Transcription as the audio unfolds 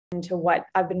into what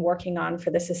I've been working on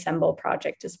for this Assemble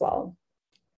project as well.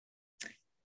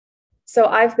 So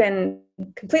I've been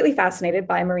completely fascinated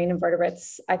by marine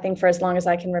invertebrates, I think for as long as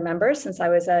I can remember, since I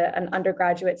was an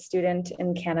undergraduate student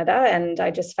in Canada, and I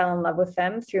just fell in love with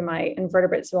them through my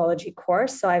invertebrate zoology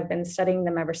course. So I've been studying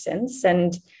them ever since.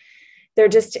 And they're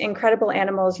just incredible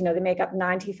animals. You know, they make up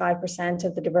 95%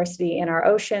 of the diversity in our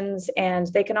oceans, and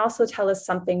they can also tell us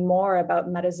something more about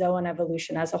metazoan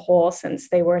evolution as a whole, since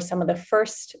they were some of the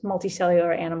first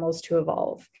multicellular animals to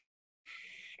evolve.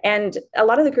 And a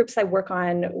lot of the groups I work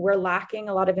on, we're lacking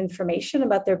a lot of information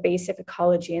about their basic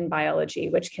ecology and biology,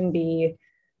 which can be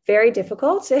very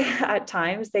difficult at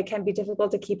times. They can be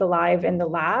difficult to keep alive in the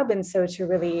lab, and so to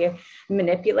really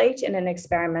manipulate in an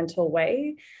experimental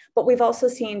way. But we've also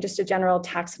seen just a general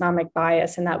taxonomic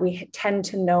bias in that we tend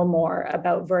to know more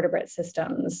about vertebrate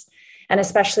systems. And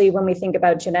especially when we think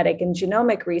about genetic and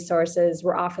genomic resources,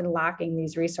 we're often lacking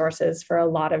these resources for a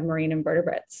lot of marine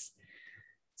invertebrates.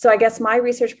 So I guess my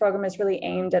research program is really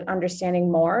aimed at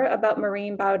understanding more about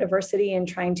marine biodiversity and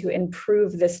trying to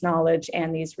improve this knowledge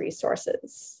and these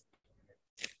resources.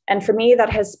 And for me, that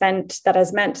has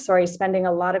meant spending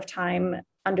a lot of time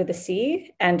under the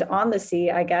sea and on the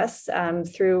sea, I guess,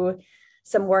 through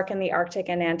some work in the Arctic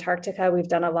and Antarctica. We've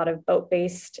done a lot of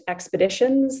boat-based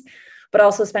expeditions, but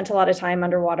also spent a lot of time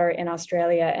underwater in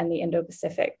Australia and the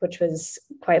Indo-Pacific, which was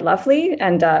quite lovely,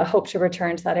 and hope to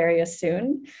return to that area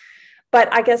soon. But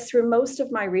I guess through most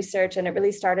of my research, and it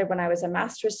really started when I was a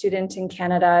master's student in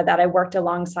Canada, that I worked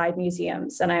alongside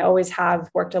museums, and I always have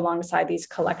worked alongside these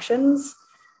collections.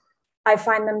 I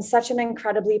find them such an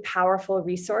incredibly powerful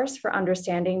resource for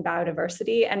understanding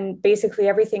biodiversity. And basically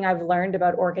everything I've learned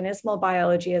about organismal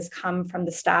biology has come from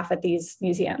the staff at these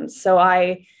museums. So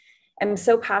I am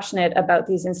so passionate about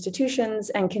these institutions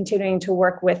and continuing to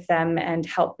work with them and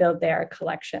help build their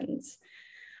collections.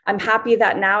 I'm happy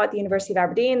that now at the University of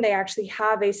Aberdeen, they actually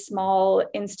have a small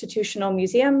institutional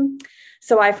museum.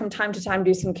 So I, from time to time,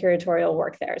 do some curatorial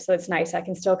work there. So it's nice. I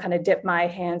can still kind of dip my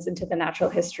hands into the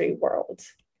natural history world.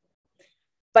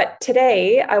 But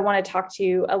today, I want to talk to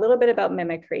you a little bit about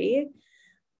mimicry.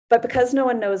 But because no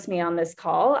one knows me on this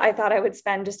call, I thought I would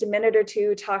spend just a minute or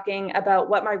two talking about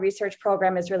what my research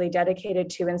program is really dedicated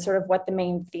to and sort of what the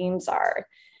main themes are.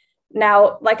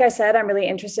 Now, like I said, I'm really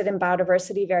interested in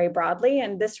biodiversity very broadly,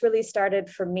 and this really started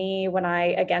for me when I,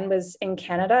 again, was in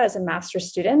Canada as a master's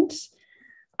student.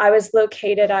 I was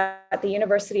located at the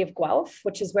University of Guelph,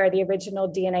 which is where the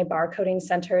original DNA barcoding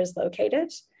center is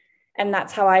located. And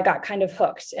that's how I got kind of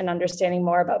hooked in understanding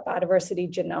more about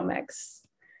biodiversity genomics.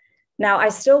 Now, I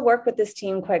still work with this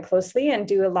team quite closely and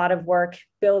do a lot of work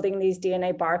building these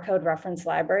DNA barcode reference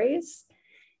libraries.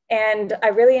 And I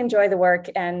really enjoy the work,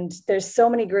 and there's so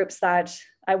many groups that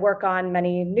I work on,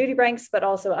 many nudibranchs, but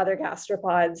also other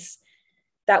gastropods,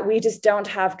 that we just don't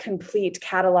have complete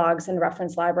catalogs and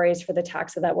reference libraries for the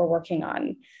taxa that we're working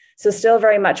on. So still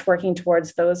very much working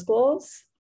towards those goals.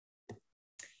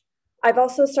 I've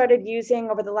also started using,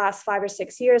 over the last 5 or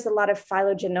 6 years, a lot of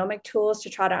phylogenomic tools to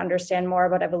try to understand more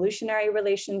about evolutionary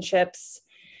relationships,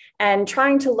 and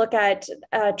trying to look at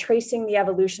tracing the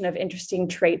evolution of interesting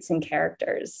traits and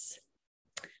characters.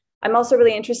 I'm also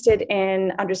really interested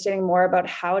in understanding more about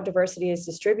how diversity is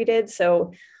distributed.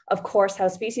 So, of course, how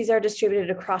species are distributed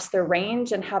across their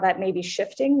range and how that may be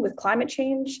shifting with climate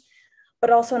change, but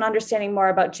also in understanding more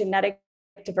about genetic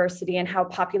diversity and how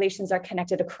populations are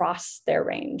connected across their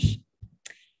range.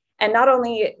 And not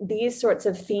only these sorts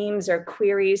of themes or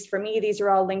queries, for me, these are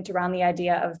all linked around the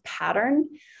idea of pattern,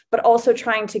 but also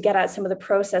trying to get at some of the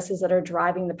processes that are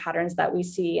driving the patterns that we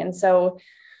see. And so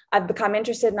I've become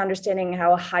interested in understanding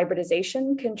how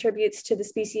hybridization contributes to the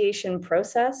speciation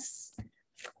process.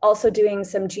 Also doing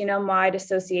some genome-wide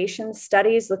association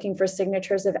studies, looking for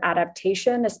signatures of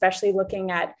adaptation, especially looking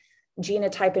at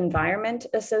genotype environment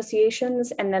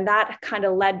associations. And then that kind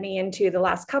of led me into the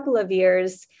last couple of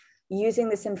years using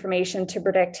this information to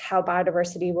predict how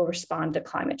biodiversity will respond to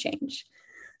climate change.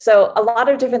 So a lot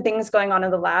of different things going on in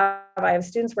the lab. I have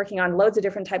students working on loads of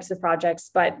different types of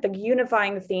projects, but the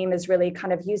unifying theme is really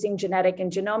kind of using genetic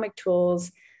and genomic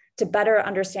tools to better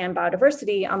understand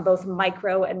biodiversity on both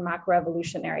micro and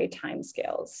macroevolutionary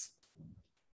timescales.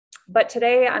 But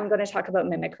today I'm going to talk about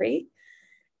mimicry.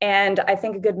 And I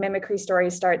think a good mimicry story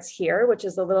starts here, which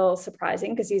is a little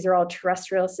surprising because these are all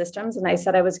terrestrial systems. And I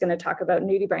said I was going to talk about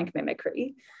nudibranch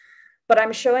mimicry. But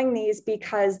I'm showing these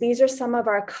because these are some of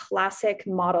our classic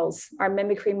models, our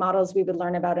mimicry models we would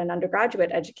learn about in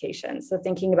undergraduate education. So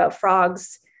thinking about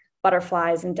frogs,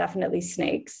 butterflies, and definitely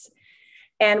snakes.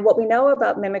 And what we know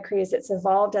about mimicry is it's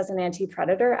evolved as an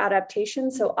anti-predator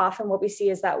adaptation. So often what we see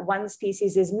is that one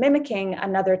species is mimicking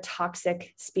another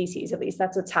toxic species. At least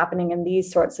that's what's happening in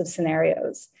these sorts of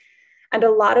scenarios. And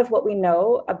a lot of what we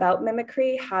know about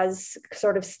mimicry has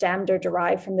sort of stemmed or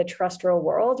derived from the terrestrial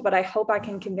world, but I hope I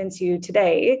can convince you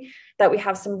today that we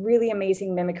have some really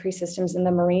amazing mimicry systems in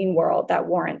the marine world that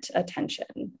warrant attention.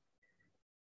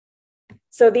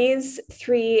 So these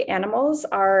three animals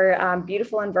are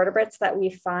beautiful invertebrates that we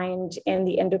find in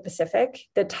the Indo-Pacific.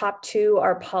 The top two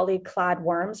are polyclad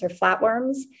worms or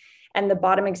flatworms, and the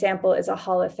bottom example is a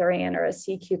holothurian or a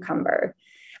sea cucumber.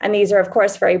 And these are, of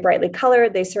course, very brightly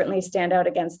colored. They certainly stand out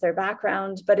against their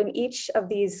background, but in each of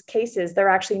these cases, they're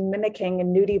actually mimicking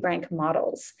nudibranch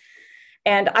models.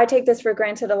 And I take this for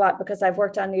granted a lot because I've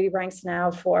worked on nudibranchs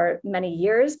now for many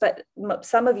years, but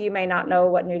some of you may not know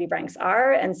what nudibranchs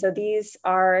are. And so these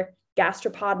are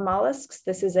gastropod mollusks.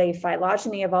 This is a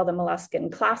phylogeny of all the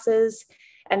molluscan classes,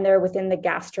 and they're within the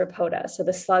gastropoda, so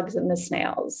the slugs and the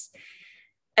snails.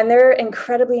 And they're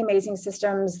incredibly amazing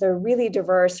systems. They're really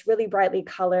diverse, really brightly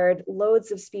colored,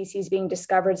 loads of species being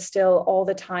discovered still all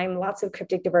the time, lots of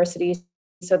cryptic diversity.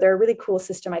 So they're a really cool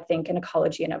system, I think, in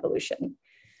ecology and evolution.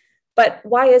 But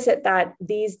why is it that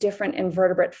these different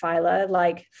invertebrate phyla,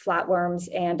 like flatworms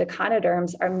and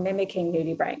echinoderms, are mimicking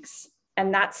nudibranchs?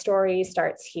 And that story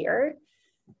starts here.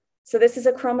 So this is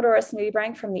a Chromodorus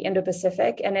nudibranch from the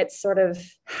Indo-Pacific, and it's sort of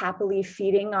happily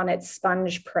feeding on its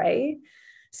sponge prey.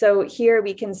 So here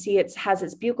we can see it has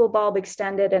its buccal bulb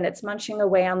extended and it's munching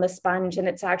away on the sponge, and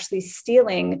it's actually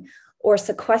stealing or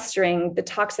sequestering the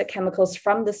toxic chemicals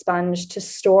from the sponge to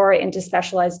store into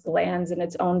specialized glands in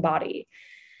its own body.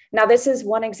 Now, this is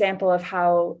one example of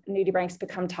how nudibranchs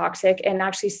become toxic, and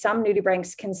actually some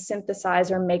nudibranchs can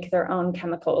synthesize or make their own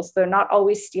chemicals. They're not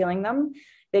always stealing them.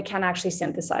 They can actually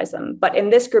synthesize them. But in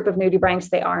this group of nudibranchs,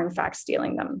 they are in fact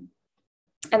stealing them.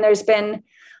 And there's been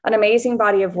an amazing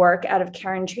body of work out of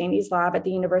Karen Cheney's lab at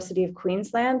the University of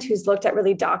Queensland, who's looked at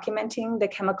really documenting the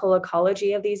chemical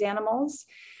ecology of these animals.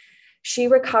 She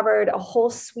recovered a whole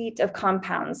suite of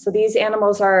compounds. So these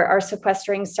animals are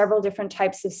sequestering several different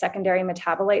types of secondary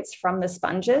metabolites from the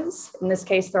sponges. In this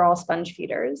case, they're all sponge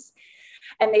feeders.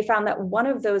 And they found that one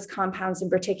of those compounds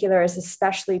in particular is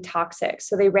especially toxic.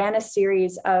 So they ran a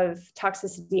series of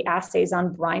toxicity assays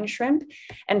on brine shrimp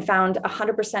and found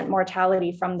 100%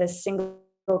 mortality from this single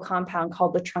compound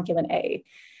called latrunculin A.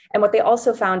 And what they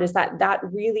also found is that that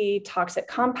really toxic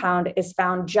compound is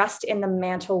found just in the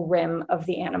mantle rim of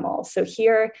the animal. So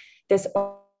here, this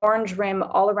orange rim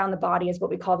all around the body is what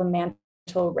we call the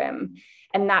mantle rim.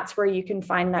 And that's where you can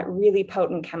find that really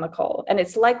potent chemical. And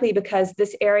it's likely because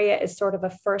this area is sort of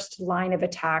a first line of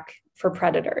attack for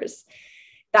predators.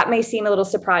 That may seem a little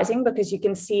surprising because you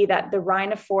can see that the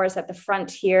rhinophores at the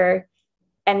front here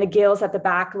and the gills at the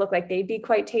back look like they'd be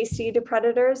quite tasty to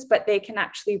predators, but they can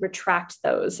actually retract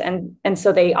those. And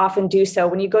so they often do so.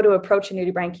 When you go to approach a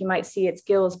nudibranch, you might see its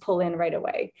gills pull in right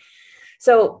away.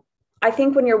 So I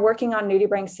think when you're working on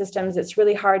nudibranch systems, it's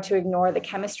really hard to ignore the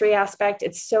chemistry aspect.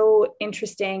 It's so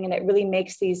interesting, and it really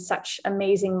makes these such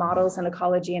amazing models in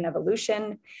ecology and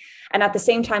evolution. And at the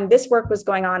same time this work was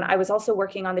going on, I was also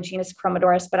working on the genus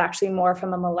Chromodorus, but actually more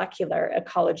from a molecular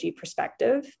ecology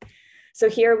perspective. So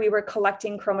here we were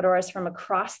collecting Chromodorus from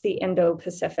across the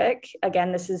Indo-Pacific.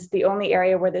 Again, this is the only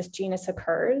area where this genus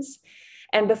occurs.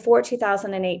 And before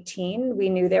 2018, we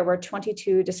knew there were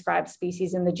 22 described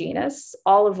species in the genus,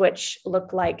 all of which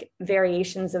look like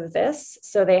variations of this.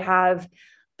 So they have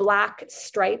black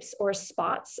stripes or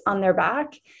spots on their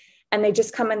back, and they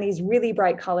just come in these really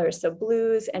bright colors. So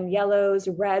blues and yellows,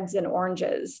 reds and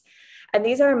oranges. And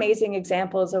these are amazing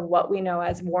examples of what we know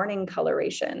as warning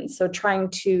coloration. So trying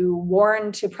to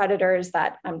warn to predators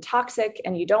that I'm toxic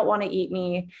and you don't want to eat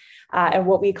me, and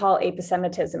what we call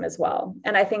aposematism as well.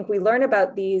 And I think we learn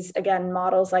about these, again,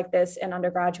 models like this in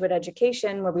undergraduate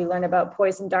education, where we learn about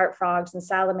poison dart frogs and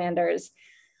salamanders,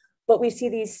 but we see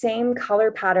these same color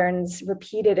patterns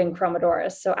repeated in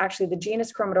Chromodorus. So actually the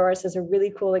genus Chromodorus is a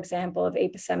really cool example of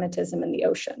aposematism in the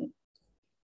ocean.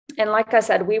 And like I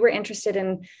said, we were interested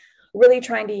in really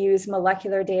trying to use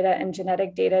molecular data and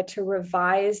genetic data to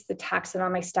revise the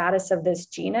taxonomic status of this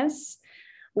genus.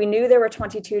 We knew there were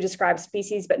 22 described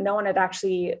species, but no one had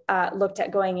actually looked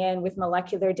at going in with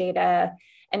molecular data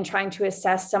and trying to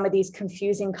assess some of these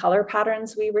confusing color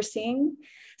patterns we were seeing.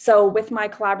 So with my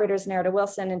collaborators, Nerida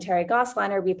Wilson and Terry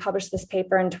Gosleiner, we published this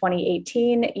paper in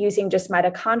 2018 using just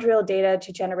mitochondrial data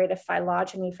to generate a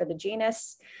phylogeny for the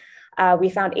genus. We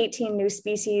found 18 new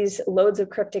species, loads of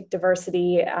cryptic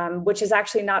diversity, which is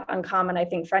actually not uncommon, I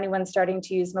think, for anyone starting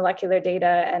to use molecular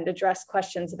data and address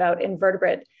questions about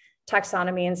invertebrate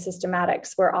taxonomy and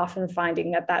systematics, we're often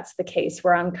finding that that's the case.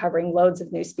 We're uncovering loads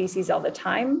of new species all the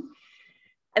time.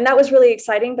 And that was really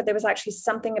exciting, but there was actually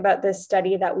something about this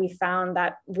study that we found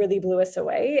that really blew us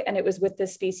away, and it was with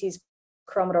this species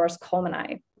Chromodorus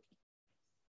colmani.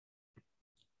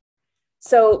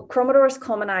 So Chromodorus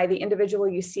colmani, the individual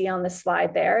you see on the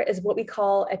slide there, is what we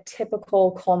call a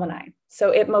typical colmani. So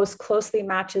it most closely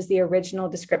matches the original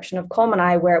description of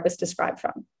colmani where it was described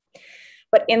from.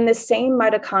 But in the same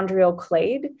mitochondrial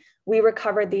clade, we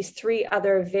recovered these 3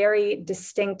 other very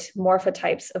distinct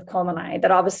morphotypes of colmani that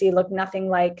obviously look nothing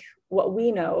like what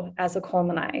we know as a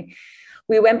colmani.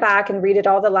 We went back and redid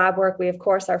all the lab work. Of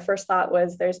course, our first thought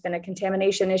was there's been a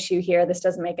contamination issue here. This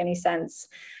doesn't make any sense.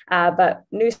 But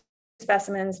new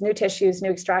specimens, new tissues, new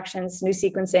extractions, new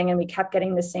sequencing, and we kept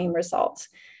getting the same results.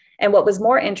 And what was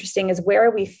more interesting is where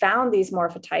we found these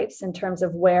morphotypes in terms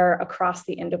of where across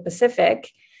the Indo-Pacific,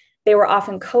 they were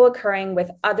often co-occurring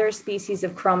with other species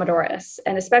of Chromodorus,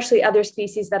 and especially other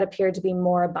species that appeared to be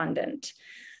more abundant.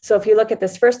 So if you look at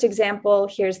this first example,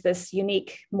 here's this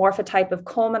unique morphotype of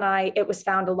colmani. It was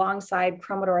found alongside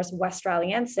Chromodorus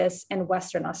westraliensis in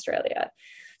Western Australia.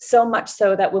 So much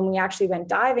so that when we actually went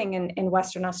diving in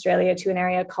Western Australia to an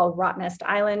area called Rottnest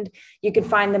Island, you could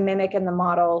find the mimic and the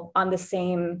model on the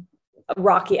same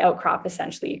rocky outcrop,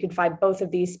 essentially. You could find both of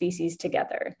these species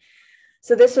together.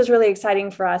 So this was really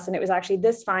exciting for us. And it was actually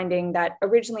this finding that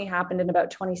originally happened in about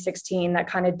 2016 that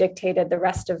kind of dictated the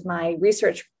rest of my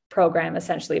research program,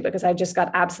 essentially, because I just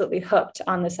got absolutely hooked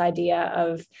on this idea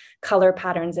of color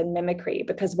patterns and mimicry,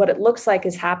 because what it looks like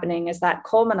is happening is that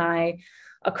colmani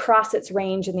across its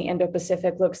range in the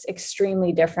Indo-Pacific looks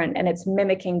extremely different, and it's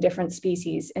mimicking different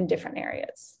species in different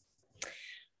areas.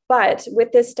 But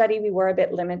with this study, we were a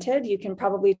bit limited. You can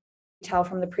probably tell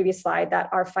from the previous slide that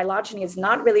our phylogeny is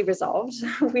not really resolved.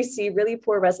 We see really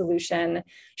poor resolution,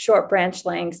 short branch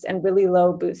lengths, and really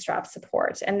low bootstrap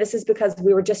support. And this is because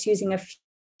we were just using a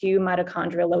few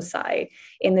mitochondrial loci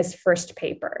in this first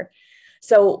paper.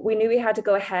 So we knew we had to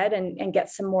go ahead and get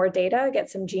some more data, get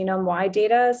some genome-wide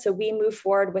data. So we moved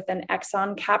forward with an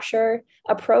exon capture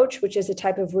approach, which is a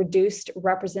type of reduced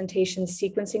representation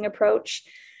sequencing approach.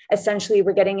 Essentially,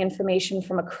 we're getting information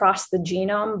from across the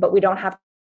genome, but we don't have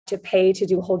to pay to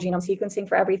do whole genome sequencing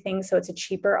for everything. So it's a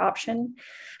cheaper option.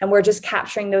 And we're just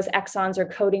capturing those exons or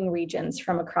coding regions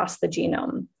from across the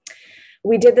genome.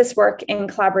 We did this work in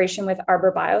collaboration with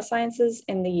Arbor Biosciences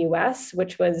in the US,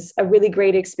 which was a really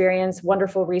great experience,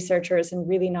 wonderful researchers and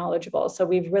really knowledgeable. So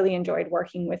we've really enjoyed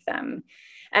working with them.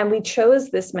 And we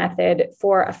chose this method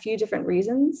for a few different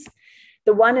reasons.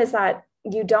 The one is that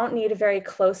you don't need a very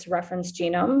close reference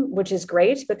genome, which is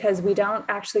great because we don't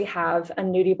actually have a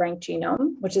nudibranch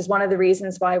genome, which is one of the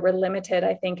reasons why we're limited,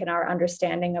 I think, in our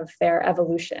understanding of their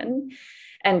evolution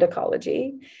and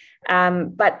ecology.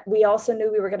 But we also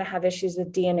knew we were going to have issues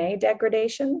with DNA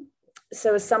degradation.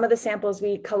 So some of the samples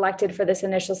we collected for this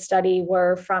initial study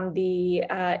were from the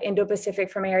Indo-Pacific,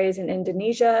 from areas in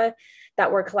Indonesia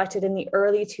that were collected in the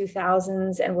early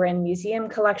 2000s and were in museum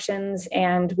collections.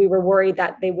 And we were worried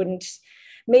that they wouldn't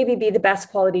maybe be the best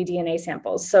quality DNA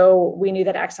samples. So we knew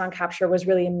that exon capture was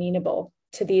really amenable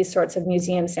to these sorts of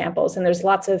museum samples. And there's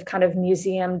lots of kind of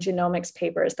museum genomics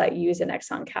papers that use an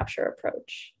exon capture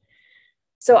approach.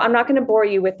 So I'm not going to bore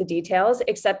you with the details,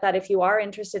 except that if you are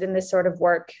interested in this sort of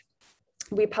work,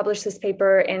 we published this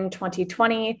paper in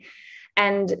 2020,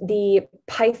 and the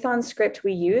Python script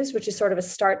we use, which is sort of a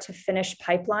start to finish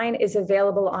pipeline, is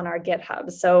available on our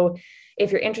GitHub. So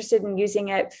if you're interested in using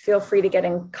it, feel free to get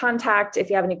in contact. If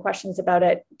you have any questions about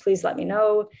it, please let me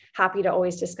know. Happy to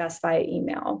always discuss via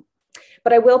email.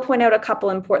 But I will point out a couple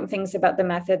important things about the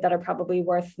method that are probably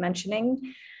worth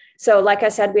mentioning. So like I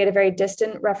said, we had a very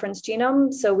distant reference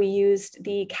genome. So we used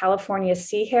the California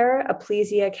sea hare,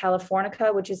 Aplysia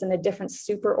californica, which is in a different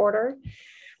superorder.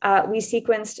 We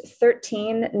sequenced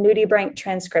 13 nudibranch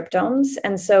transcriptomes.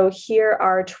 And so here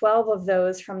are 12 of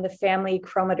those from the family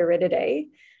Chromodoridae.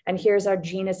 And here's our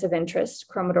genus of interest,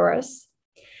 Chromodorus.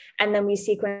 And then we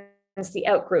sequenced the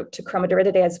outgroup to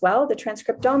Chromodoridae as well, the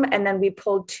transcriptome. And then we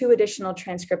pulled 2 additional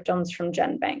transcriptomes from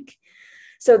GenBank.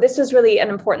 So this was really an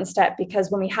important step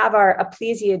because when we have our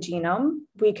Aplysia genome,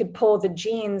 we could pull the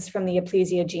genes from the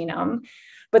Aplysia genome,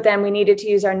 but then we needed to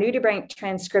use our nudibranch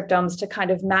transcriptomes to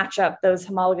kind of match up those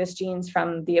homologous genes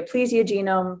from the Aplysia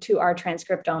genome to our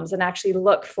transcriptomes and actually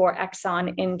look for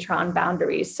exon intron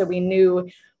boundaries. So we knew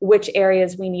which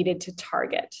areas we needed to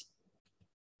target.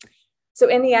 So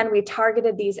in the end, we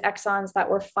targeted these exons that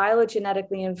were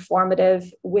phylogenetically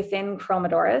informative within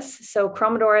Chromodorus. So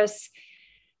Chromodorus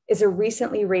is a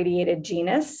recently radiated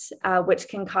genus, which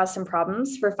can cause some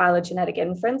problems for phylogenetic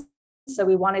inference. So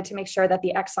we wanted to make sure that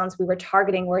the exons we were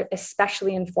targeting were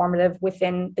especially informative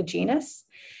within the genus.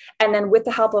 And then with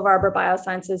the help of Arbor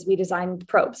Biosciences, we designed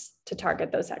probes to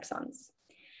target those exons.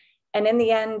 And in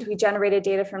the end, we generated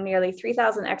data from nearly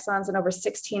 3,000 exons and over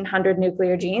 1,600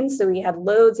 nuclear genes. So we had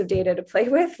loads of data to play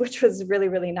with, which was really,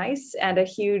 really nice, and a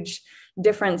huge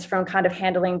difference from kind of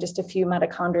handling just a few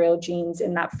mitochondrial genes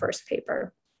in that first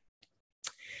paper.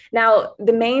 Now,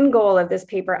 the main goal of this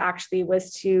paper actually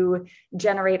was to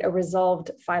generate a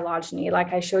resolved phylogeny.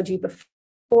 Like I showed you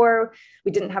before,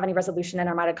 we didn't have any resolution in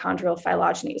our mitochondrial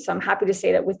phylogeny. So I'm happy to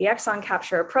say that with the exon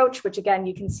capture approach, which again,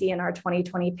 you can see in our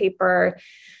 2020 paper,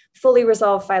 fully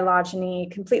resolved phylogeny,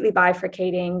 completely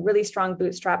bifurcating, really strong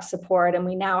bootstrap support. And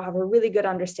we now have a really good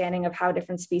understanding of how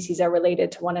different species are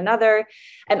related to one another,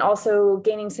 and also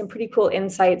gaining some pretty cool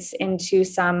insights into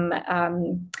some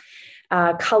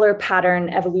color pattern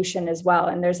evolution as well.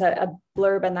 And there's a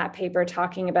blurb in that paper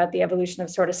talking about the evolution of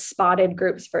sort of spotted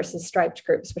groups versus striped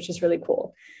groups, which is really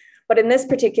cool. But in this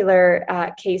particular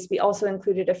case, we also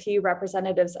included a few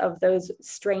representatives of those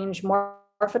strange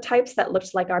morphotypes that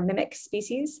looked like our mimic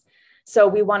species. So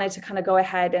we wanted to kind of go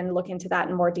ahead and look into that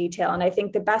in more detail. And I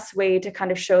think the best way to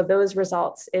kind of show those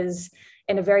results is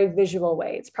in a very visual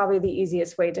way. It's probably the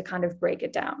easiest way to kind of break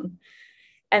it down.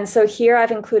 And so here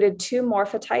I've included two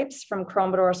morphotypes from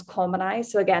Chromodorus colmani.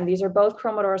 So again, these are both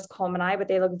Chromodorus colmani, but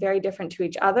they look very different to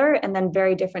each other and then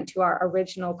very different to our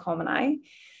original colmani.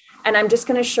 And I'm just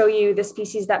going to show you the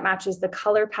species that matches the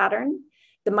color pattern,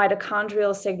 the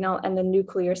mitochondrial signal, and the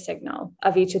nuclear signal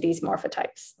of each of these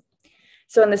morphotypes.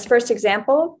 So in this first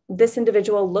example, this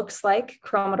individual looks like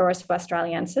Chromodorus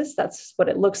westraliensis. That's what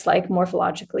it looks like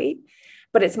morphologically.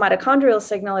 But its mitochondrial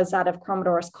signal is that of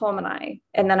Chromodorus colmani.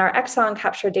 And then our exon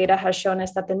capture data has shown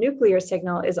us that the nuclear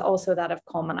signal is also that of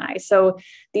colmani. So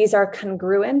these are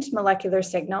congruent molecular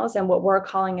signals and what we're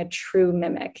calling a true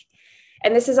mimic.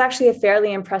 And this is actually a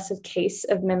fairly impressive case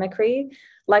of mimicry.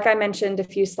 Like I mentioned a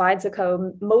few slides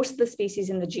ago, most of the species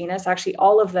in the genus, actually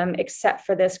all of them except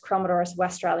for this Chromodorus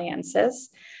westraliensis,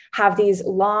 have these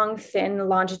long, thin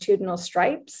longitudinal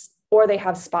stripes, or they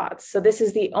have spots. So this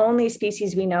is the only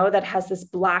species we know that has this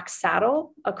black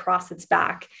saddle across its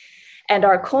back. And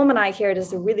our colmani here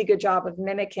does a really good job of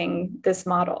mimicking this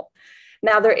model.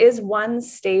 Now, there is one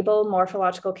stable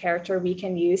morphological character we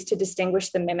can use to distinguish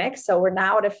the mimic. So we're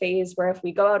now at a phase where if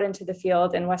we go out into the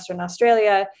field in Western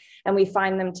Australia and we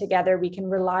find them together, we can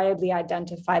reliably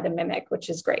identify the mimic, which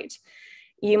is great.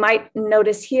 You might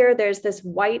notice here, there's this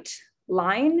white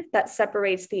line that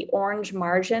separates the orange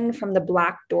margin from the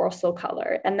black dorsal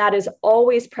color. And that is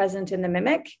always present in the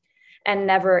mimic and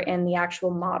never in the actual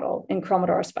model in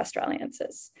Chromodorus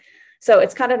westraliensis. So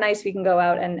it's kind of nice we can go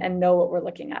out and know what we're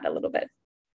looking at a little bit.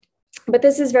 But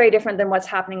this is very different than what's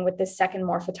happening with this second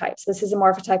morphotype. So this is a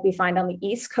morphotype we find on the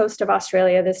east coast of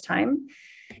Australia this time.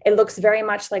 It looks very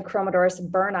much like Chromodorus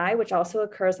burni, which also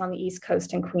occurs on the east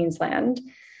coast in Queensland.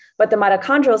 But the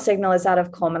mitochondrial signal is that of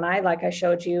colmani, like I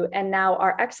showed you. And now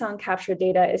our exon capture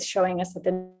data is showing us that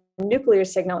the nuclear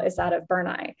signal is that of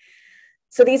burni.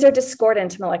 So these are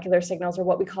discordant molecular signals, or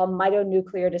what we call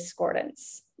mitonuclear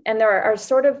discordance. And there are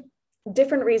sort of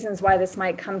different reasons why this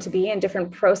might come to be and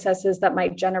different processes that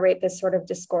might generate this sort of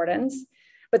discordance.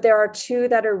 But there are two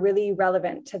that are really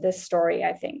relevant to this story,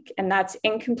 I think, and that's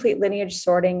incomplete lineage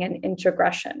sorting and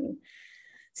introgression.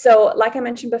 So like I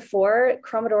mentioned before,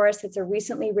 Chromodorus, it's a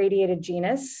recently radiated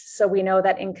genus. So we know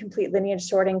that incomplete lineage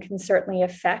sorting can certainly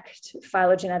affect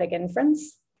phylogenetic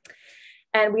inference.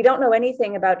 And we don't know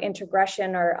anything about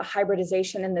introgression or a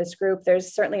hybridization in this group.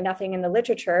 There's certainly nothing in the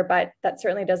literature, but that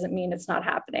certainly doesn't mean it's not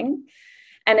happening.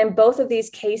 And in both of these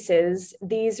cases,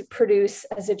 these produce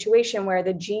a situation where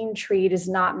the gene tree does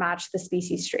not match the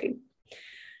species tree.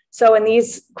 So in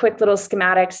these quick little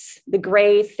schematics, the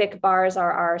gray thick bars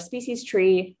are our species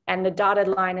tree, and the dotted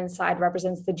line inside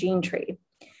represents the gene tree.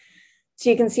 So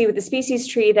you can see with the species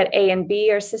tree that A and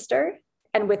B are sister,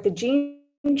 and with the gene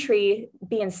tree,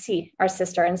 B and C are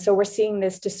sister. And so we're seeing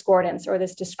this discordance or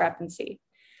this discrepancy.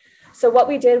 So what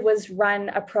we did was run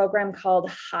a program called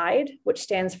HYDE, which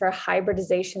stands for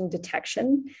hybridization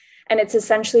detection. And it's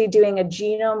essentially doing a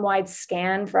genome-wide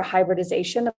scan for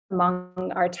hybridization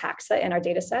among our taxa in our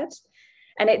data set.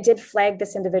 And it did flag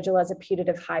this individual as a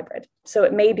putative hybrid. So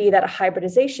it may be that a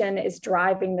hybridization is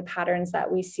driving the patterns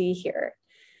that we see here.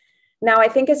 Now, I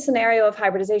think a scenario of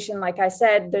hybridization, like I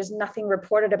said, there's nothing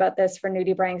reported about this for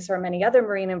nudibranchs or many other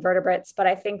marine invertebrates, but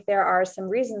I think there are some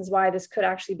reasons why this could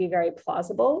actually be very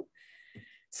plausible.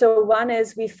 So one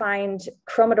is we find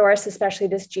Chromodorus, especially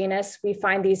this genus, we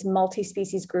find these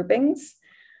multi-species groupings.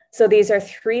 So these are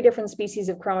 3 different species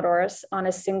of Chromodorus on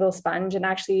a single sponge. And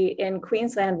actually in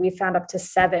Queensland, we found up to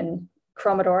 7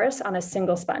 Chromodorus on a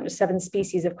single sponge, 7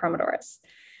 species of Chromodorus.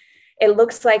 It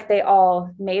looks like they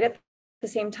all mate at the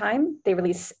same time. They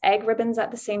release egg ribbons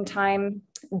at the same time.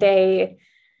 They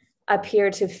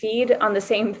appear to feed on the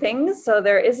same things. So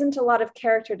there isn't a lot of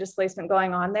character displacement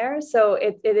going on there. So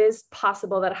it is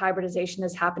possible that hybridization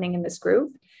is happening in this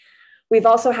group. We've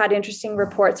also had interesting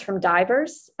reports from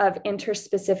divers of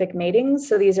interspecific mating.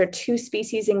 So these are 2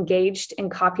 species engaged in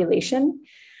copulation,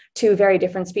 2 very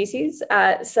different species.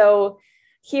 So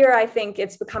here, I think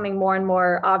it's becoming more and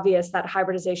more obvious that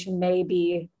hybridization may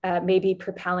be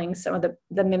propelling some of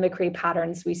the mimicry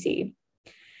patterns we see.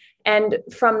 And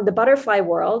from the butterfly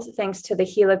world, thanks to the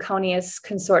Heliconius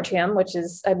Consortium, which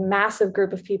is a massive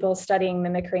group of people studying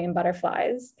mimicry in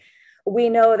butterflies, we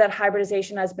know that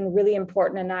hybridization has been really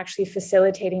important in actually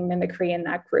facilitating mimicry in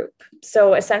that group.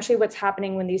 So essentially what's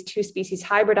happening when these 2 species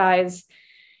hybridize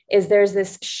is there's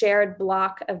this shared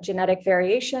block of genetic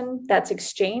variation that's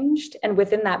exchanged. And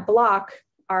within that block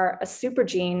are a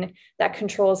supergene that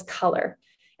controls color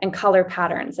and color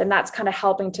patterns. And that's kind of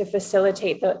helping to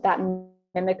facilitate that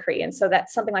mimicry. And so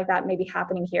that's something like that may be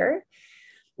happening here.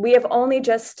 We have only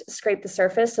just scraped the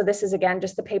surface. So this is, again,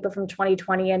 just the paper from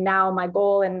 2020. And now my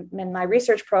goal in my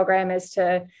research program is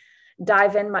to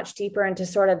dive in much deeper into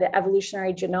sort of the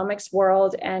evolutionary genomics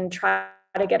world and try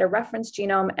to get a reference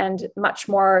genome and much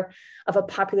more of a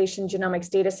population genomics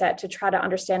data set to try to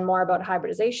understand more about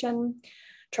hybridization,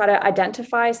 try to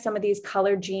identify some of these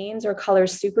color genes or color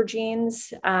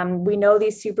supergenes. We know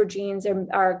these supergenes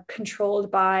are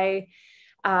controlled by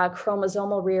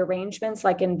chromosomal rearrangements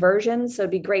like inversions. So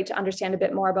it'd be great to understand a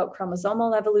bit more about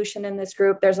chromosomal evolution in this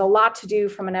group. There's a lot to do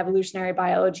from an evolutionary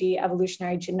biology,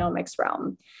 evolutionary genomics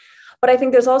realm. But I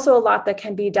think there's also a lot that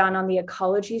can be done on the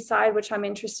ecology side, which I'm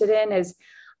interested in, is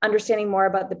understanding more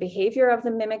about the behavior of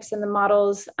the mimics in the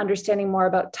models, understanding more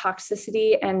about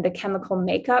toxicity and the chemical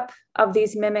makeup of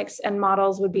these mimics and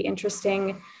models would be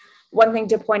interesting. One thing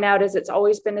to point out is it's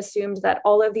always been assumed that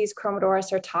all of these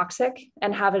Chromodorus are toxic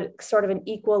and have a sort of an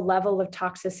equal level of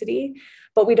toxicity,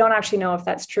 but we don't actually know if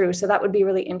that's true. So that would be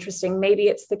really interesting. Maybe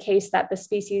it's the case that the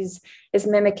species is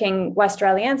mimicking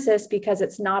Westraliensis because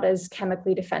it's not as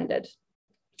chemically defended.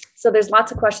 So there's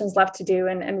lots of questions left to do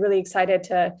and really excited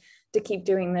to keep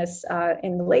doing this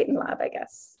in the Layton lab, I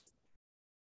guess.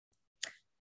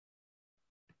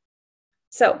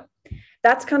 So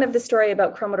that's kind of the story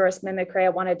about Chromodorus mimicry I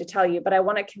wanted to tell you, but I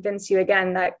want to convince you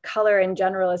again that color in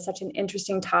general is such an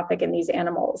interesting topic in these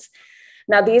animals.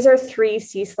 Now, these are 3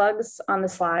 sea slugs on the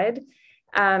slide.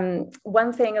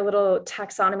 One thing, a little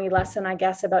taxonomy lesson, I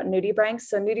guess, about nudibranchs.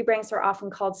 So nudibranchs are often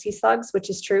called sea slugs,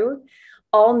 which is true.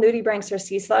 All nudibranchs are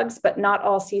sea slugs, but not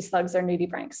all sea slugs are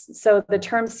nudibranchs. So the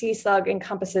term sea slug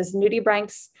encompasses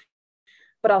nudibranchs,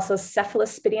 but also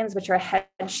cephalospidians, which are head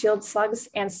shield slugs,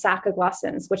 and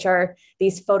sacoglossans, which are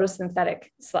these photosynthetic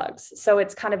slugs. So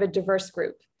it's kind of a diverse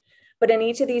group. But in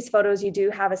each of these photos, you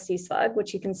do have a sea slug,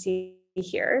 which you can see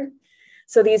here.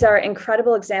 So these are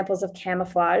incredible examples of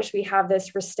camouflage. We have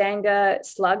this Rostanga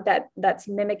slug that's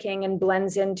mimicking and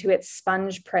blends into its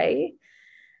sponge prey.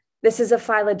 This is a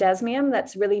Phylodesmium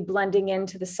that's really blending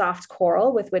into the soft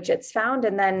coral with which it's found.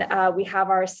 And then we have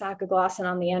our sacoglossan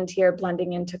on the end here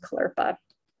blending into Caulerpa.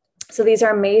 So these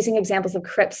are amazing examples of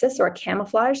crypsis or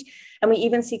camouflage. And we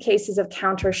even see cases of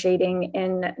counter shading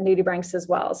in nudibranchs as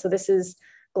well. So this is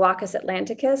Glaucus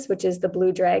atlanticus, which is the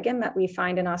blue dragon that we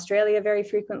find in Australia very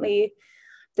frequently.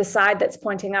 The side that's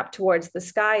pointing up towards the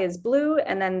sky is blue.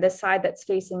 And then the side that's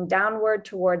facing downward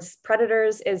towards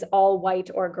predators is all white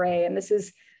or gray. And this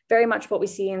is very much what we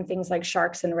see in things like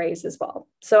sharks and rays as well.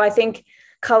 So I think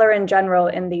color in general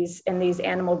in these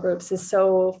animal groups is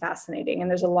so fascinating,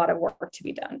 and there's a lot of work to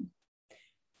be done.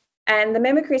 And the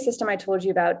mimicry system I told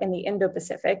you about in the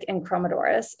Indo-Pacific in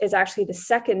Chromodorus is actually the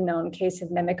second known case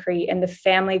of mimicry in the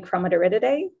family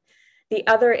Chromodoridae. The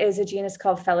other is a genus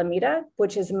called Phelimeda,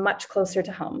 which is much closer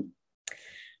to home.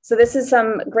 So this is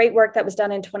some great work that was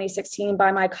done in 2016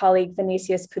 by my colleague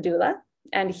Vinicius Padula,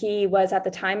 and he was at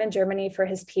the time in Germany for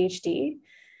his PhD.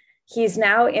 He's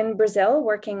now in Brazil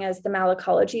working as the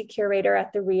malacology curator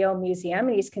at the Rio Museum,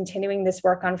 and he's continuing this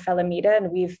work on Phelimeda,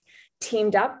 and we've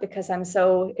teamed up because I'm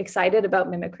so excited about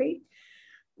mimicry.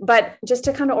 But just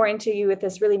to kind of orient you with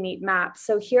this really neat map.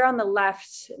 So here on the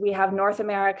left, we have North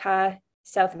America,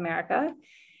 South America.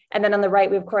 And then on the right,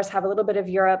 we of course have a little bit of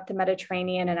Europe, the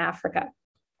Mediterranean, and Africa.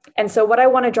 And so what I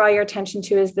want to draw your attention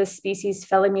to is this species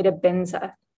Phelimeda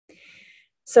binza.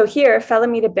 So here,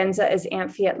 Phelimeda binza is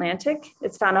amphi-Atlantic.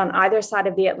 It's found on either side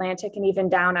of the Atlantic and even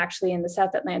down actually in the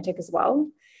South Atlantic as well.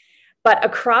 But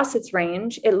across its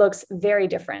range, it looks very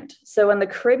different. So on the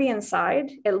Caribbean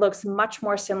side, it looks much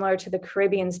more similar to the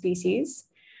Caribbean species,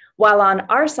 While on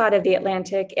our side of the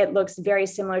Atlantic, it looks very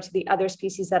similar to the other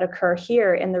species that occur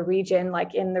here in the region,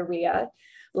 like in the RIA,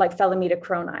 like Phelimeda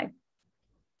croni.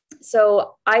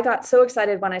 So I got so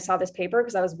excited when I saw this paper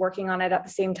because I was working on it at the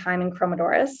same time in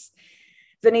Chromodorus.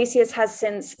 Vinicius has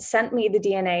since sent me the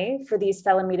DNA for these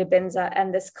Phelimeda binza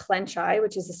and this clenchi,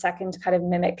 which is the second kind of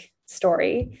mimic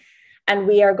story. And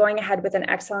we are going ahead with an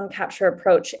exon capture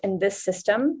approach in this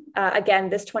system. Again,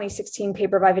 this 2016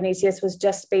 paper by Vinicius was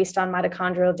just based on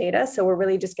mitochondrial data. So we're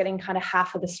really just getting kind of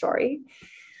half of the story.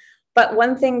 But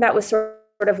one thing that was sort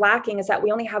of lacking is that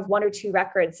we only have 1 or 2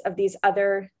 records of these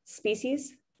other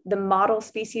species, the model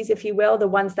species, if you will, the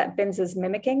ones that binza is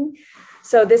mimicking.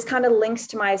 So this kind of links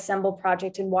to my Assemble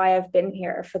project and why I've been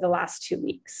here for the last 2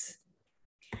 weeks.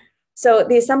 So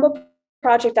the Assemble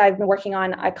project I've been working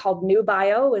on, I called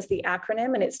NuBio, was the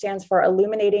acronym, and it stands for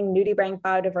Illuminating Nudibranch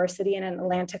Biodiversity in an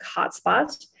Atlantic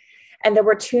Hotspot. And there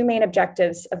were 2 main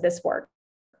objectives of this work.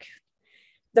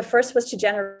 The first was to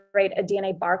generate a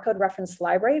DNA barcode reference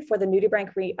library for the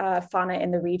nudibranch fauna in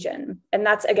the region. And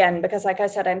that's, again, because like I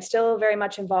said, I'm still very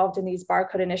much involved in these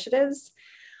barcode initiatives,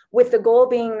 with the goal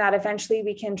being that eventually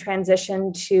we can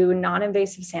transition to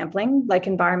non-invasive sampling, like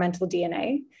environmental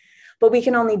DNA. But we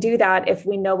can only do that if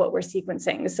we know what we're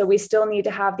sequencing. So we still need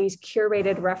to have these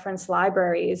curated reference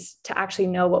libraries to actually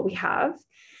know what we have.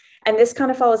 And this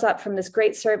kind of follows up from this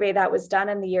great survey that was done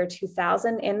in the year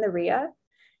 2000 in the RIA.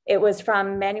 It was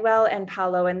from Manuel and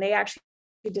Paolo, and they actually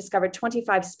discovered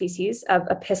 25 species of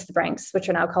opisthabranchs, which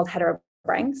are now called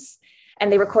heterobranchs.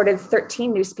 And they recorded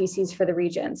 13 new species for the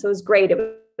region. So it was great. It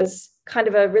was kind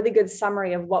of a really good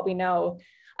summary of what we know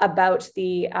about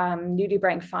the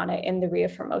nudibranch fauna in the Ria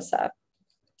Formosa.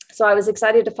 So I was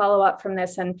excited to follow up from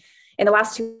this. And in the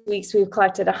last 2 weeks, we've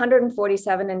collected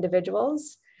 147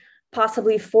 individuals,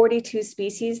 possibly 42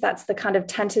 species. That's the kind of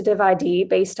tentative ID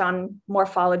based on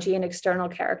morphology and external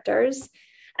characters,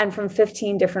 and from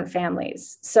 15 different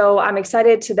families. So I'm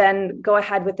excited to then go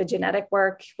ahead with the genetic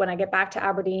work. When I get back to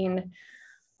Aberdeen,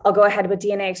 I'll go ahead with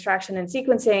DNA extraction and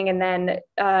sequencing, and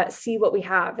then see what we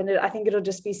have. And I think it'll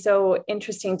just be so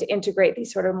interesting to integrate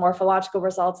these sort of morphological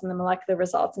results and the molecular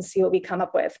results and see what we come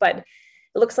up with. But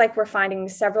it looks like we're finding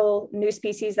several new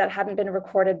species that hadn't been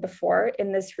recorded before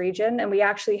in this region. And we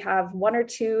actually have 1 or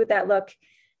 2 that look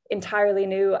entirely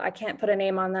new. I can't put a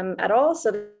name on them at all.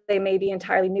 So they may be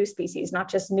entirely new species,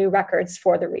 not just new records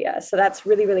for the RIA. So that's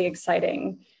really, really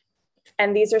exciting.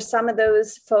 And these are some of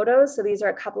those photos. So these are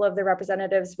a couple of the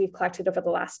representatives we've collected over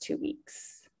the last 2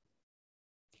 weeks.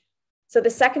 So the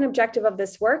second objective of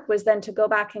this work was then to go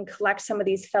back and collect some of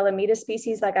these Phelimeda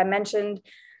species, like I mentioned,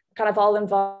 kind of all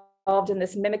involved in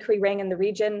this mimicry ring in the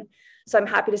region. So I'm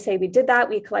happy to say we did that.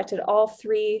 We collected all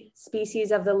 3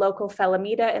 species of the local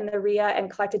Phelimeda in the RIA and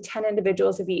collected 10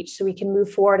 individuals of each. So we can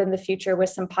move forward in the future with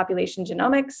some population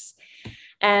genomics.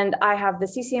 And I have the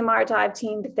CCMAR dive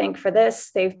team to thank for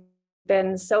this. They've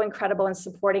been so incredible in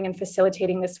supporting and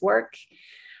facilitating this work.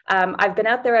 I've been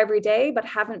out there every day, but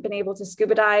haven't been able to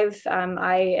scuba dive.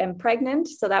 I am pregnant,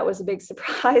 so that was a big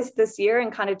surprise this year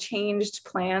and kind of changed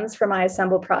plans for my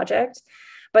Assemble project.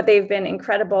 But they've been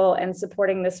incredible in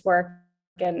supporting this work,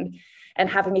 and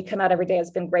having me come out every day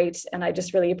has been great. And I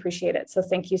just really appreciate it. So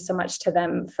thank you so much to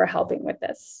them for helping with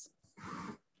this.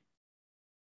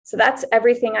 So that's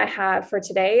everything I have for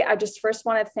today. I just first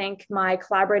want to thank my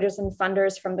collaborators and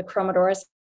funders from the Chromodorus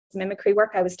mimicry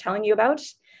work I was telling you about.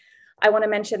 I want to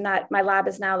mention that my lab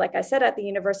is now, like I said, at the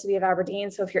University of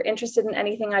Aberdeen. So if you're interested in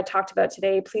anything I talked about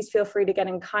today, please feel free to get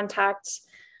in contact.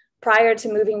 Prior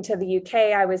to moving to the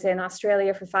UK, I was in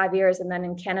Australia for 5 years and then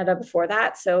in Canada before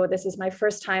that. So this is my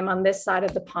first time on this side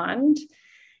of the pond.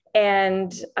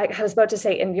 And I was about to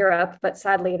say in Europe, but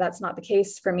sadly, that's not the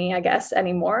case for me, I guess,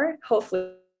 anymore.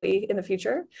 Hopefully in the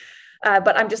future.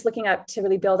 But I'm just looking up to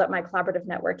really build up my collaborative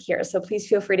network here. So please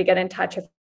feel free to get in touch if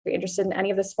you're interested in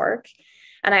any of this work.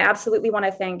 And I absolutely want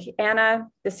to thank Anna,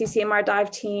 the CCMR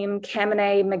dive team,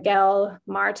 Kamine, Miguel,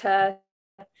 Marta,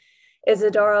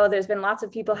 Isidoro. There's been lots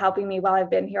of people helping me while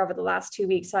I've been here over the last 2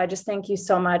 weeks. So I just thank you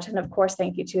so much. And of course,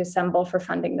 thank you to Assemble for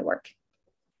funding the work.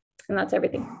 And that's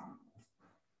everything.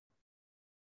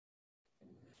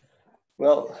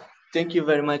 Well, thank you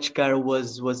very much, Carol.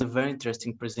 Was a very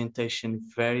interesting presentation,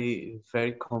 very,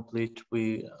 very complete.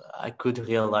 I could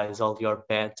realize all your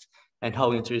paths and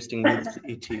how interesting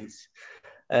it is.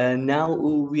 Now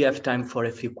we have time for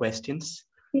a few questions.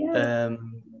 Yeah.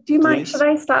 Do you mind, should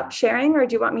I stop sharing or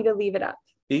do you want me to leave it up?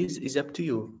 Is up to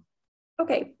you.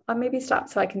 Okay, I'll maybe stop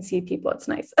so I can see people. It's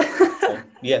nice.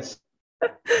 Yes.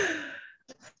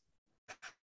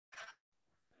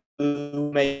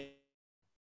 Make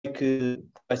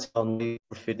only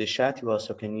for the chat, you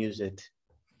also can use it.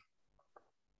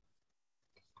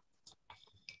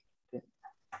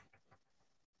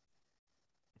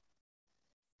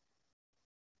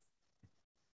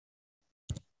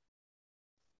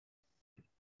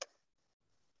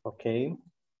 Okay.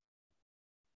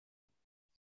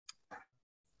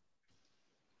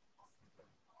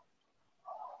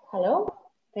 Hello,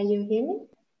 can you hear me?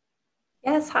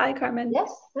 Yes, hi, Carmen.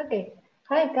 Yes, okay.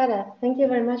 Hi, Cara. Thank you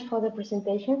very much for the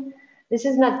presentation. This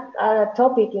is not a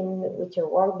topic in with your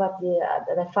work, but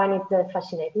I find it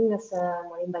fascinating as a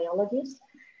marine biologist.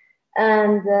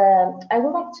 And I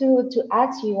would like to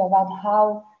ask you about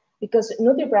how, because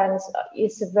nudibranchs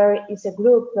is a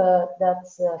group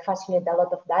that's fascinates a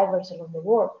lot of divers around the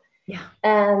world. Yeah.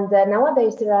 And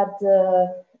nowadays there are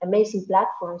amazing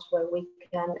platforms where we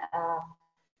can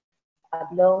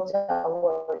upload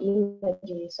our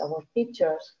images, our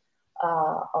pictures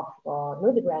of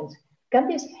nudibranchs. Can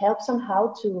this help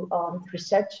somehow to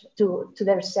research to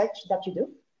the research that you do?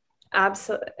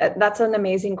 Absolutely. That's an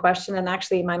amazing question. And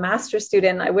actually, my master's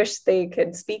student, I wish they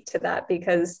could speak to that,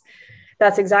 because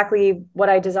that's exactly what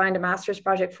I designed a master's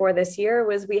project for this year.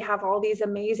 Was we have all these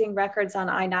amazing records on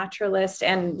iNaturalist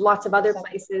and lots of other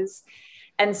places.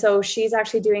 And so she's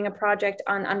actually doing a project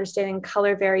on understanding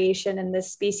color variation in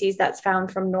this species that's found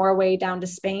from Norway down to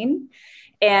Spain.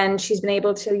 And she's been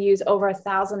able to use over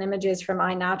 1,000 images from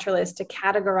iNaturalist to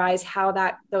categorize how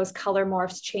those color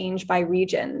morphs change by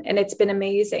region. And it's been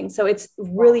amazing. So it's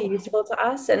really useful to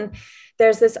us. And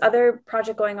there's this other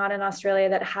project going on in Australia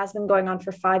that has been going on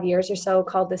for 5 years or so,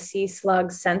 called the Sea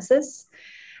Slug Census.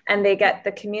 And they get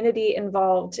the community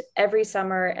involved every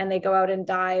summer, and they go out and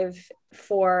dive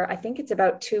for, I think it's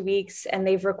about 2 weeks. And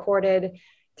they've recorded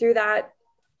through that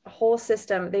whole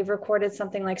system, they've recorded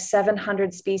something like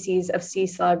 700 species of sea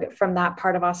slug from that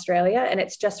part of Australia. And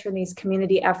it's just from these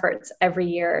community efforts every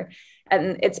year.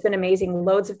 And it's been amazing.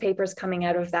 Loads of papers coming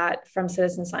out of that from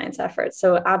citizen science efforts.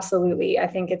 So absolutely, I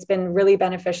think it's been really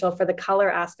beneficial for the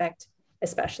color aspect,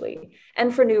 especially,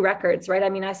 and for new records, right? I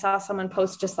mean, I saw someone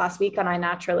post just last week on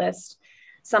iNaturalist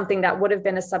something that would have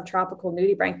been a subtropical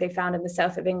nudibranch they found in the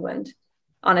south of England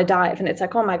on a dive. And it's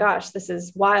like, oh my gosh, this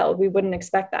is wild. We wouldn't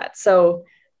expect that. So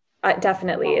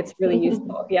definitely, it's really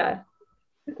useful. Yeah.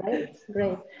 Great,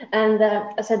 great. And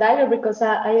as a diver, because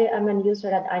I am a user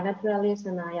at iNaturalist,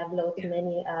 and I upload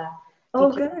many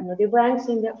pictures of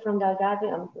nudibranchs from the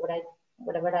Algarve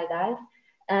whenever I dive.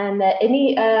 And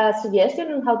any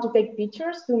suggestion on how to take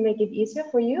pictures to make it easier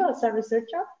for you as a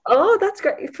researcher? Oh, that's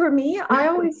great. For me, I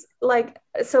always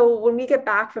so when we get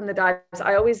back from the dives,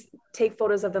 I always take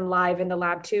photos of them live in the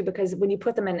lab too, because when you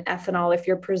put them in ethanol, if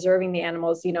you're preserving the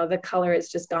animals, the color is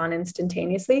just gone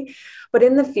instantaneously. But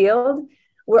in the field,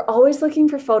 we're always looking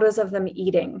for photos of them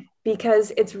eating,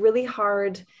 because it's really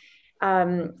hard.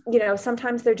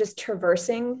 Sometimes they're just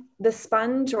traversing the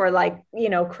sponge, or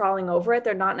crawling over it.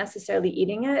 They're not necessarily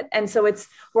eating it. And so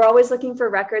we're always looking for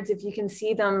records if you can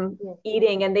see them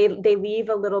eating, and they leave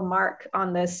a little mark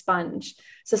on the sponge.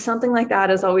 So something like that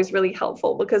is always really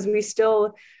helpful, because we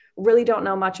still really don't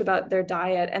know much about their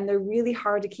diet, and they're really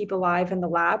hard to keep alive in the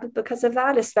lab because of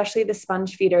that, especially the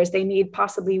sponge feeders. They need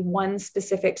possibly one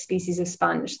specific species of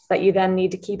sponge that you then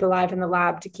need to keep alive in the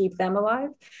lab to keep them alive.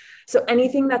 So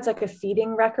anything that's like a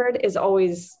feeding record is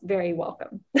always very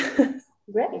welcome.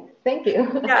 Great, thank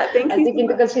you. Yeah, thank you. I'll take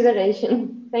into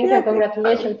consideration. Thank you,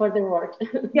 congratulations for the work.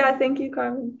 Yeah, thank you,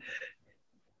 Carmen.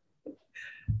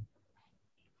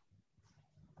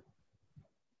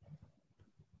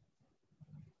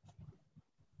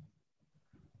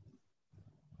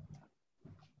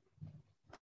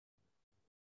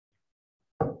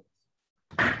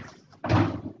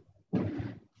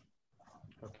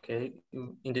 Okay,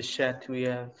 in the chat we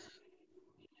have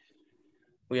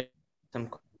some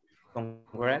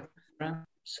congrats,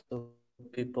 so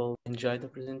people enjoy the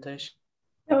presentation.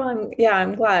 Oh,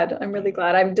 I'm glad. I'm really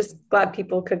glad. I'm just glad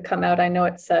people could come out. I know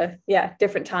it's a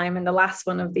different time, and the last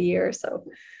one of the year, so.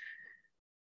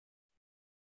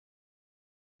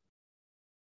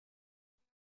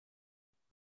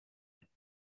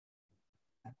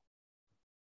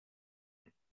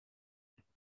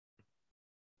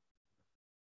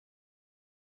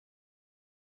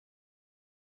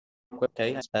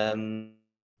 Okay, one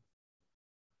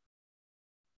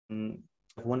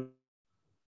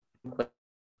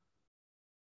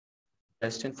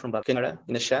question from Canada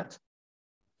in the chat.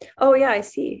 Oh yeah, I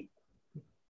see.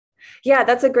 Yeah,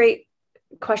 that's a great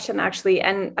question, actually.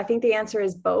 And I think the answer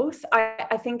is both.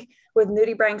 I think with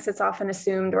nudibranchs, it's often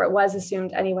assumed, or it was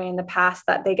assumed anyway in the past,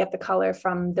 that they get the color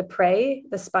from the prey,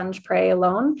 the sponge prey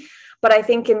alone. But I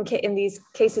think in these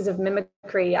cases of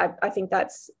mimicry, I think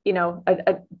that's,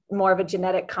 a more of a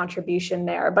genetic contribution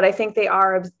there. But I think they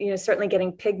are, certainly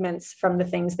getting pigments from the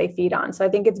things they feed on. So I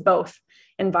think it's both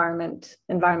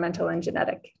environmental and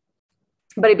genetic.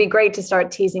 But it'd be great to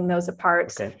start teasing those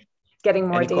apart, getting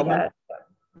more data.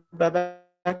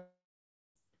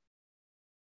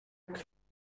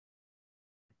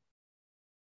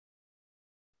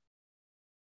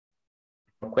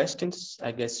 questions,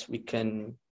 I guess we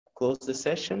can close the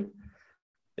session.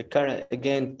 Cara,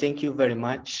 again, thank you very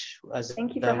much. As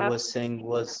I was saying,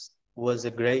 was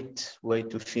a great way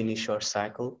to finish our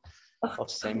cycle of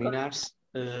seminars.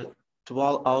 To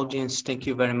all audience, thank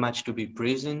you very much to be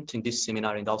present in this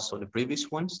seminar and also the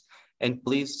previous ones. And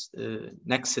please,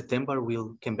 next September,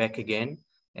 we'll come back again.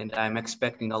 And I'm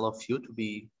expecting all of you to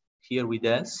be here with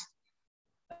us.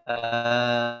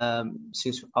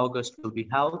 Since August will be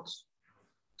out.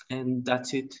 And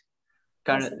that's it.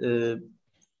 Cara,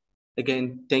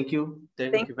 again, thank you.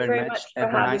 Thank you very much. Have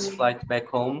a nice flight back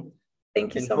home.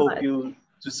 Thank you so much. And hope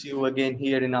to see you again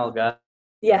here in Algarve.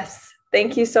 Yes.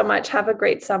 Thank you so much. Have a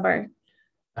great summer.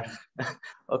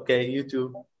 Okay, you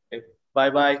too. Okay.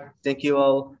 Bye-bye. Thank you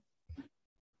all.